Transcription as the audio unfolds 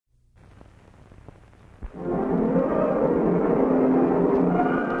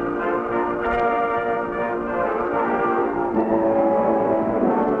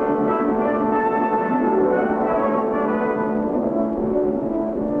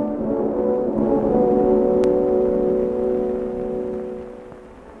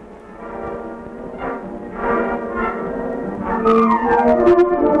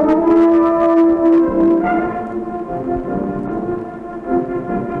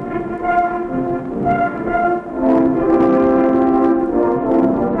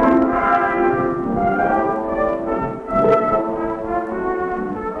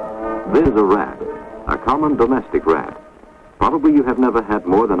Probably you have never had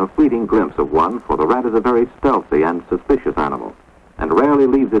more than a fleeting glimpse of one, for the rat is a very stealthy and suspicious animal, and rarely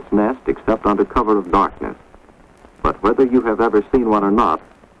leaves its nest except under cover of darkness. But whether you have ever seen one or not,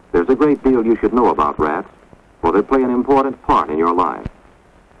 there's a great deal you should know about rats, for they play an important part in your life.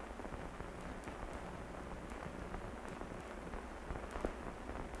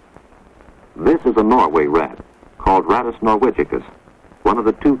 This is a Norway rat, called Rattus norvegicus, one of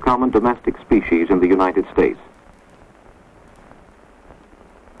the 2 common domestic species in the United States.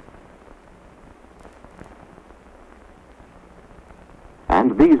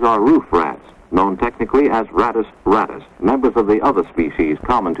 And these are roof rats, known technically as Rattus rattus, members of the other species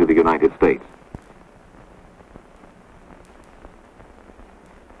common to the United States.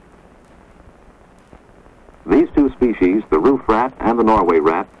 These 2 species, the roof rat and the Norway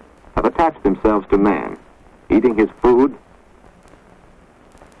rat, have attached themselves to man, eating his food,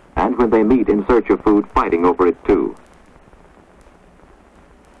 and when they meet in search of food, fighting over it too.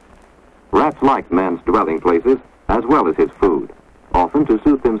 Rats like man's dwelling places as well as his food. Often, to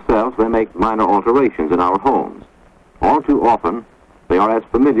suit themselves, they make minor alterations in our homes. All too often, they are as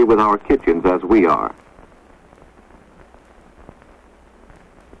familiar with our kitchens as we are.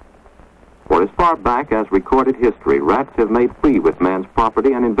 For as far back as recorded history, rats have made free with man's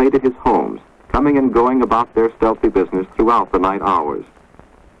property and invaded his homes, coming and going about their stealthy business throughout the night hours.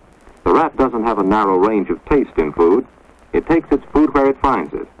 The rat doesn't have a narrow range of taste in food. It takes its food where it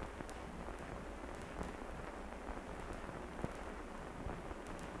finds it.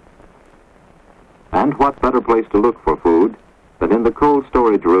 And what better place to look for food than in the cold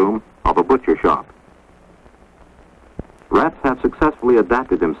storage room of a butcher shop? Rats have successfully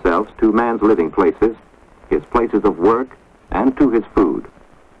adapted themselves to man's living places, his places of work, and to his food.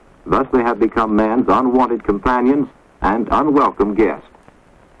 Thus they have become man's unwanted companions and unwelcome guests.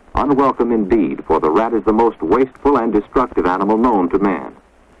 Unwelcome indeed, for the rat is the most wasteful and destructive animal known to man.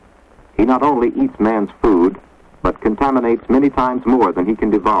 He not only eats man's food, but contaminates many times more than he can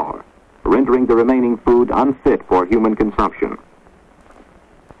devour, rendering the remaining food unfit for human consumption.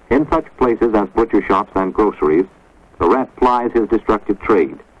 In such places as butcher shops and groceries, the rat plies his destructive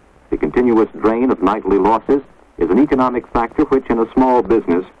trade. The continuous drain of nightly losses is an economic factor which in a small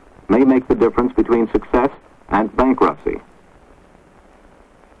business may make the difference between success and bankruptcy.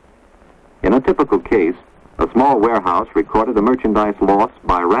 In a typical case, a small warehouse recorded a merchandise loss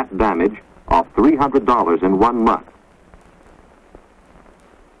by rat damage of $300 in 1 month.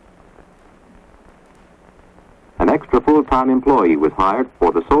 An extra full-time employee was hired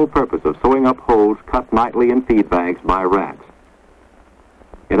for the sole purpose of sewing up holes cut nightly in feed bags by rats.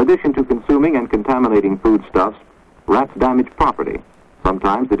 In addition to consuming and contaminating foodstuffs, rats damage property.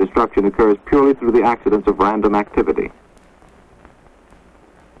 Sometimes the destruction occurs purely through the accidents of random activity.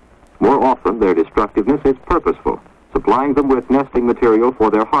 More often, their destructiveness is purposeful, supplying them with nesting material for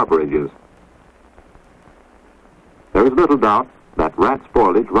their harborages. There is little doubt that rat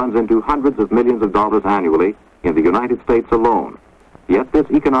spoilage runs into hundreds of millions of dollars annually in the United States alone. Yet this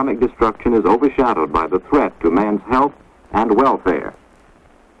economic destruction is overshadowed by the threat to man's health and welfare.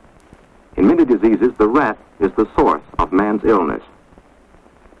 In many diseases, the rat is the source of man's illness.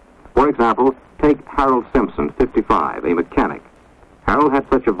 For example, take Harold Simpson, 55, a mechanic. Harold had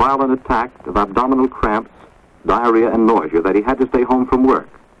such a violent attack of abdominal cramps, diarrhea, and nausea that he had to stay home from work.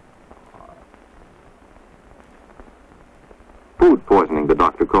 Food poisoning, the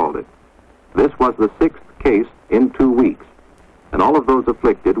doctor called it. This was the 6th case in 2 weeks, and all of those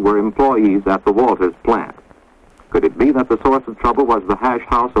afflicted were employees at the Walters plant. Could it be that the source of trouble was the hash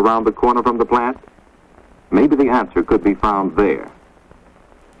house around the corner from the plant? Maybe the answer could be found there.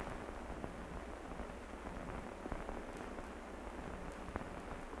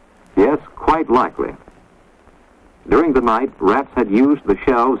 Yes, quite likely. During the night, rats had used the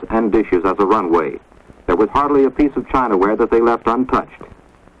shelves and dishes as a runway. There was hardly a piece of chinaware that they left untouched.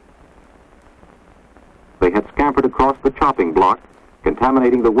 They had scampered across the chopping block,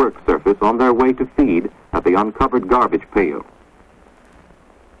 contaminating the work surface on their way to feed at the uncovered garbage pail.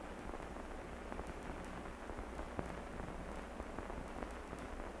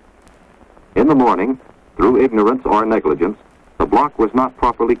 In the morning, through ignorance or negligence, the block was not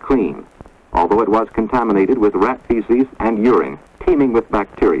properly cleaned, although it was contaminated with rat feces and urine, teeming with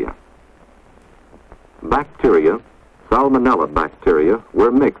bacteria. Bacteria, salmonella bacteria, were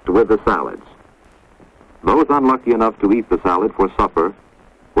mixed with the salads. Those unlucky enough to eat the salad for supper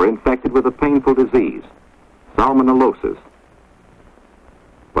were infected with a painful disease, salmonellosis.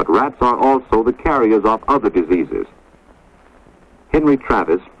 But rats are also the carriers of other diseases. Henry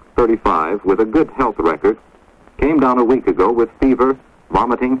Travis, 35, with a good health record, came down a week ago with fever,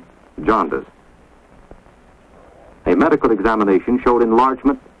 vomiting, jaundice. A medical examination showed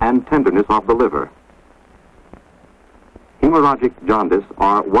enlargement and tenderness of the liver. Hemorrhagic jaundice,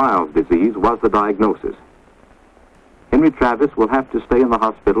 or Weil's disease, was the diagnosis. Henry Travis will have to stay in the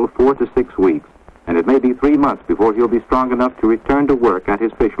hospital 4 to 6 weeks, and it may be 3 months before he'll be strong enough to return to work at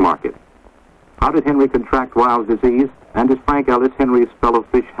his fish market. How did Henry contract Weil's disease, and is Frank Ellis, Henry's fellow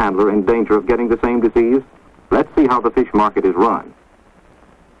fish handler, in danger of getting the same disease? Let's see how the fish market is run.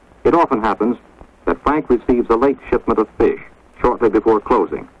 It often happens that Frank receives a late shipment of fish shortly before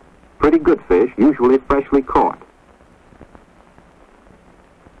closing. Pretty good fish, usually freshly caught.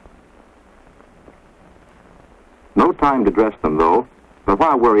 No time to dress them, though, but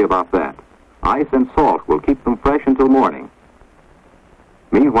why worry about that? Ice and salt will keep them fresh until morning.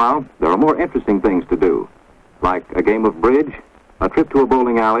 Meanwhile, there are more interesting things to do, like a game of bridge, a trip to a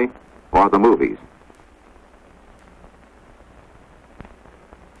bowling alley, or the movies.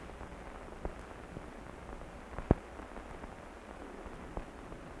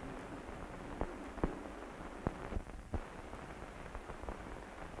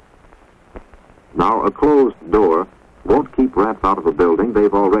 Now, a closed door won't keep rats out of a building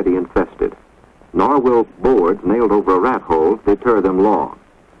they've already infested, nor will boards nailed over a rat hole deter them long,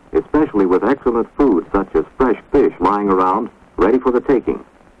 especially with excellent food such as fresh fish lying around ready for the taking.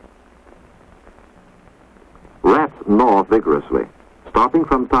 Rats gnaw vigorously, stopping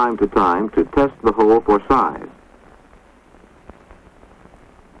from time to time to test the hole for size.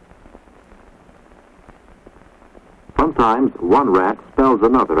 Sometimes one rat spells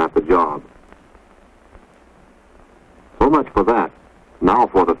another at the job. So much for that. Now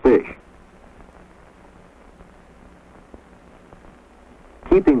for the fish.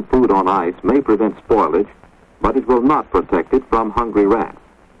 Keeping food on ice may prevent spoilage, but it will not protect it from hungry rats.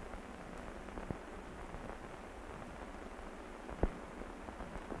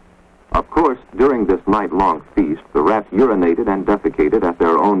 Of course, during this night-long feast, the rats urinated and defecated at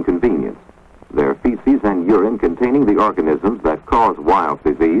their own convenience. Their feces and urine containing the organisms that cause Weil's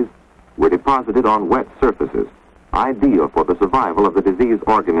disease were deposited on wet surfaces, ideal for the survival of the diseased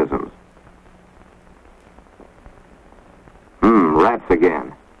organisms. Rats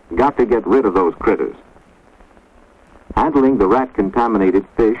again. Got to get rid of those critters. Handling the rat-contaminated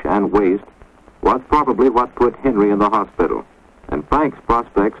fish and waste was probably what put Henry in the hospital, and Frank's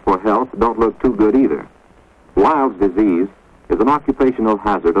prospects for health don't look too good either. Weil's disease is an occupational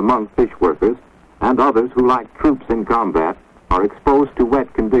hazard among fish workers, and others who, like troops in combat, are exposed to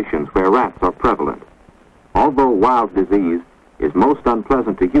wet conditions where rats are prevalent. Although Weil's disease is most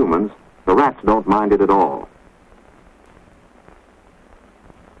unpleasant to humans, the rats don't mind it at all.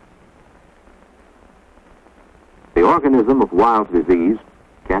 The organism of Weil's disease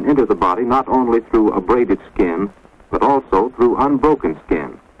can enter the body not only through abraded skin, but also through unbroken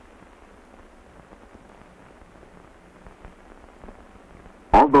skin.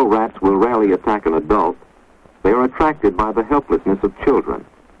 Although rats will rarely attack an adult, they are attracted by the helplessness of children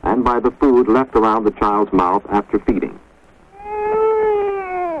and by the food left around the child's mouth after feeding.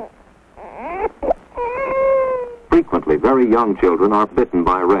 Frequently, very young children are bitten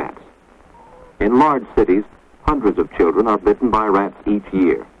by rats. In large cities, hundreds of children are bitten by rats each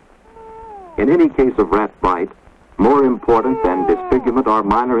year. In any case of rat bite, more important than disfigurement or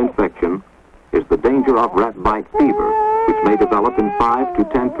minor infection is the danger of rat bite fever, which may develop in 5 to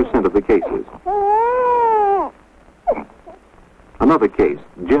 10% of the cases. Another case,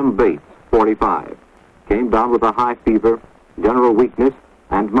 Jim Bates, 45, came down with a high fever, general weakness,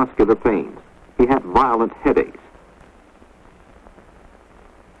 and muscular pains. He had violent headaches.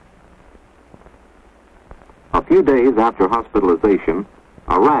 A few days after hospitalization,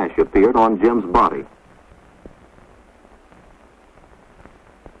 a rash appeared on Jim's body.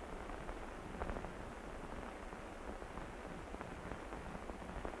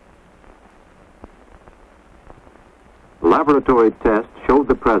 Laboratory tests showed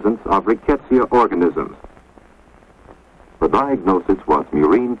the presence of rickettsia organisms. The diagnosis was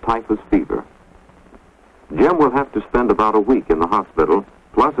murine typhus fever. Jim will have to spend about a week in the hospital,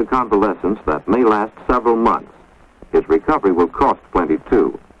 plus a convalescence that may last several months. His recovery will cost plenty,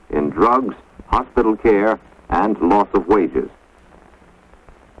 too, in drugs, hospital care, and loss of wages.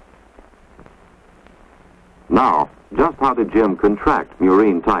 Now, just how did Jim contract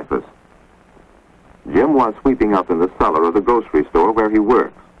murine typhus? Jim was sweeping up in the cellar of the grocery store where he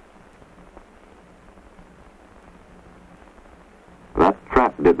works. That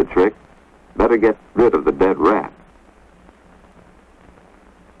trap did the trick. Better get rid of the dead rat.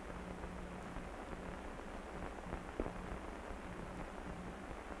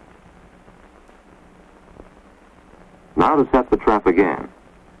 Now to set the trap again.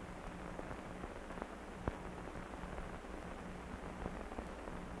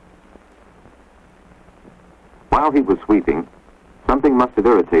 While he was sweeping, something must have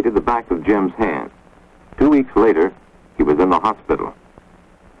irritated the back of Jim's hand. 2 weeks later, he was in the hospital.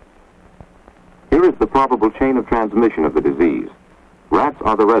 Here is the probable chain of transmission of the disease. Rats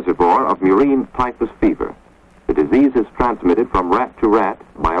are the reservoir of murine typhus fever. The disease is transmitted from rat to rat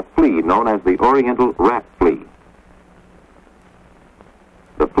by a flea known as the oriental rat flea.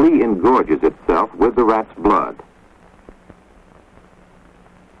 The flea engorges itself with the rat's blood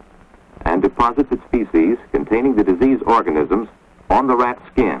and deposits its feces containing the disease organisms on the rat's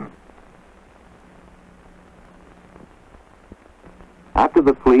skin. After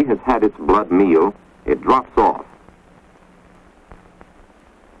the flea has had its blood meal, it drops off.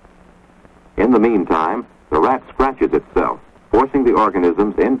 In the meantime, the rat scratches itself, forcing the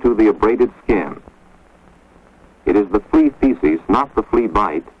organisms into the abraded skin. It is the flea feces, not the flea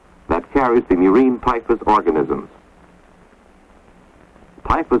bite, that carries the murine typhus organisms.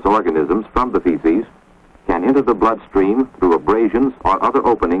 Typhus organisms from the feces can enter the bloodstream through abrasions or other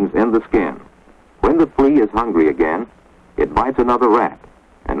openings in the skin. When the flea is hungry again, it bites another rat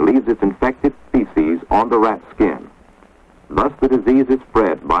and leaves its infected feces on the rat's skin. Thus the disease is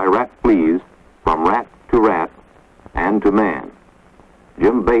spread by rat fleas from rat to rat and to man.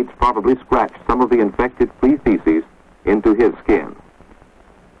 Jim Bates probably scratched some of the infected flea feces into his skin.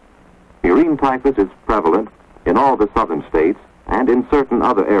 Murine typhus is prevalent in all the southern states and in certain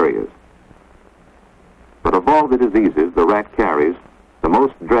other areas. But of all the diseases the rat carries, the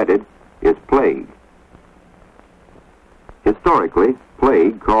most dreaded is plague. Historically,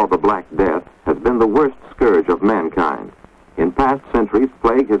 plague, called the Black Death, has been the worst scourge of mankind. In past centuries,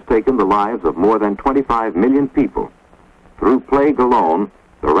 plague has taken the lives of more than 25 million people. Through plague alone,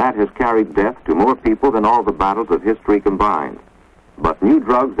 the rat has carried death to more people than all the battles of history combined. But new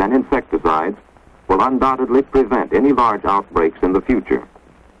drugs and insecticides will undoubtedly prevent any large outbreaks in the future.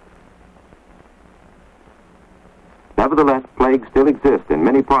 Nevertheless, plague still exists in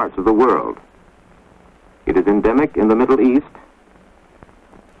many parts of the world. It is endemic in the Middle East,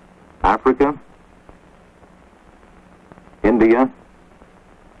 Africa, India,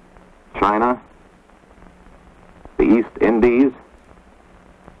 China, the East Indies,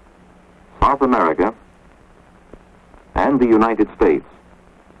 South America, and the United States.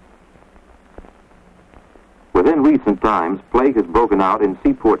 Within recent times, plague has broken out in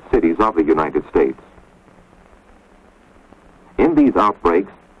seaport cities of the United States. In these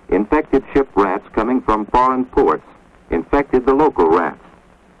outbreaks, infected ship rats coming from foreign ports infected the local rats.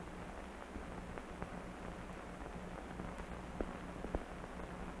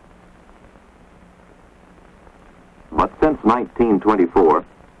 But since 1924,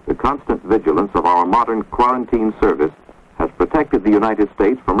 the constant vigilance of our modern quarantine service has protected the United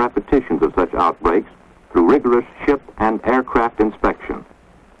States from repetitions of such outbreaks through rigorous ship and aircraft inspection.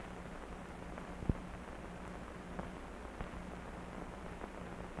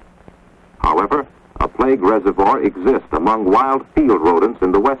 However, a plague reservoir exists among wild field rodents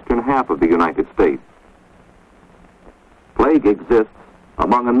in the western half of the United States. Plague exists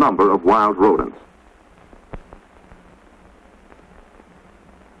among a number of wild rodents.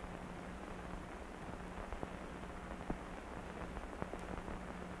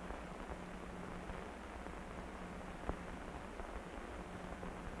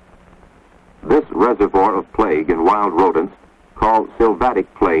 This reservoir of plague in wild rodents, called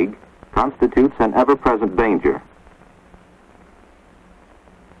sylvatic plague, constitutes an ever-present danger.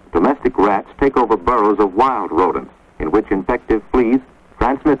 Domestic rats take over burrows of wild rodents, in which infective fleas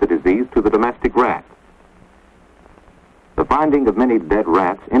transmit the disease to the domestic rat. The finding of many dead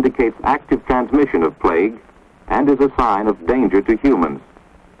rats indicates active transmission of plague and is a sign of danger to humans.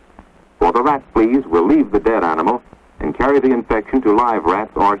 For the rat fleas will leave the dead animal and carry the infection to live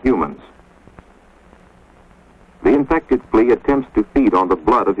rats or humans. The infected flea attempts to feed on the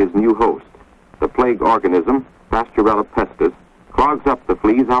blood of his new host. The plague organism, Pasteurella pestis, clogs up the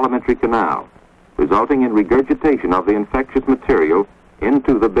flea's alimentary canal, resulting in regurgitation of the infectious material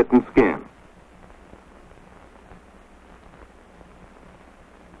into the bitten skin.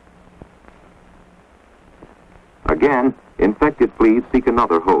 Again, infected fleas seek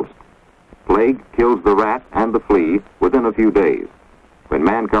another host. Plague kills the rat and the flea within a few days. When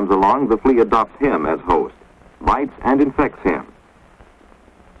man comes along, the flea adopts him as host, bites and infects him.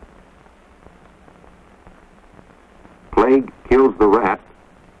 Plague kills the rat,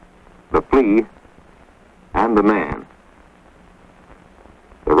 the flea, and the man.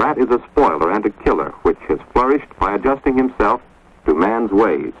 The rat is a spoiler and a killer which has flourished by adjusting himself to man's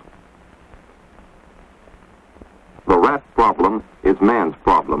ways. The rat problem is man's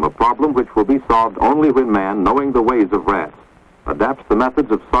problem, a problem which will be solved only when man, knowing the ways of rats, adapts the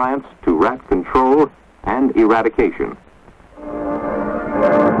methods of science to rat control and eradication.